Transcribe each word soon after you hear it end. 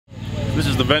This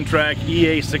is the Ventrac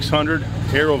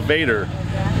EA600 Aera-vator,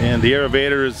 and the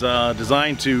Aera-vator is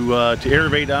designed to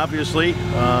aerate. Obviously,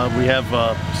 we have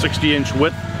 60-inch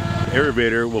width. The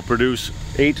Aera-vator will produce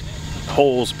 8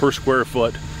 holes per square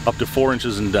foot, up to 4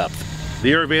 inches in depth.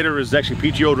 The Aera-vator is actually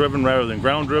PTO driven rather than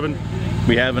ground driven.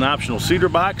 We have an optional seeder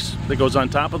box that goes on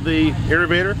top of the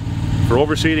Aera-vator for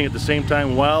overseeding at the same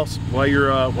time while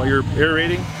you're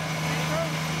aerating.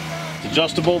 It's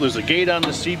adjustable. There's a gate on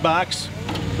the seed box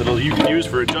that you can use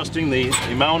for adjusting the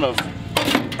amount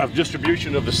of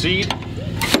distribution of the seed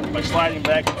by sliding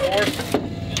back and forth.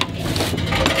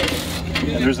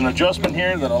 And there's an adjustment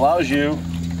here that allows you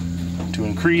to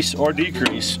increase or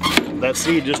decrease that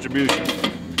seed distribution.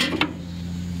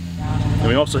 And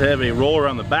we also have a roller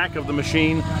on the back of the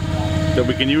machine that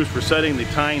we can use for setting the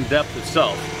tine depth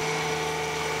itself.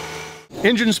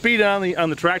 Engine speed on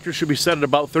the tractor should be set at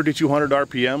about 3,200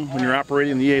 RPM when you're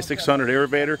operating the EA600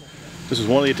 Aera-vator. This is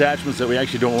one of the attachments that we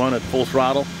actually don't run at full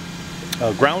throttle.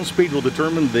 Ground speed will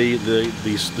determine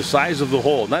the size of the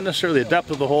hole. Not necessarily the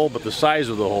depth of the hole, but the size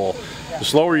of the hole. The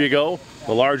slower you go,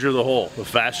 the larger the hole. The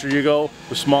faster you go,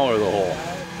 the smaller the hole.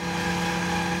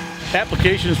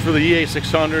 Applications for the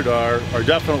EA600 are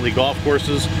definitely golf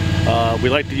courses. We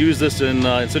like to use this in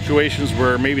situations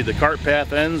where maybe the cart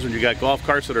path ends, when you got golf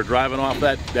carts that are driving off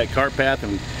that cart path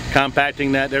and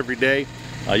compacting that every day.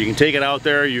 You can take it out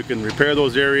there, you can repair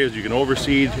those areas, you can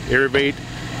overseed, aerate,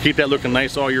 keep that looking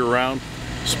nice all year round.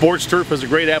 Sports turf is a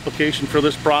great application for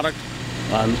this product.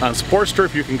 On sports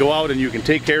turf, you can go out and you can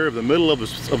take care of the middle of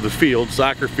the field,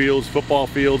 soccer fields, football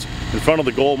fields, in front of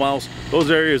the goal mouths,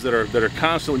 those areas that are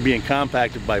constantly being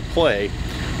compacted by play.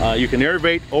 You can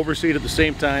aerate, overseed at the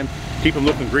same time, keep them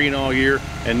looking green all year,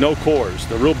 and no cores.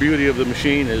 The real beauty of the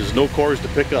machine is no cores to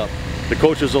pick up. The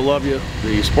coaches will love you,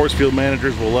 the sports field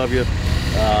managers will love you.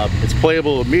 It's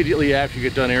playable immediately after you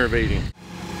get done aerating.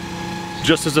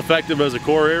 Just as effective as a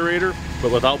core aerator,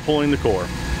 but without pulling the core.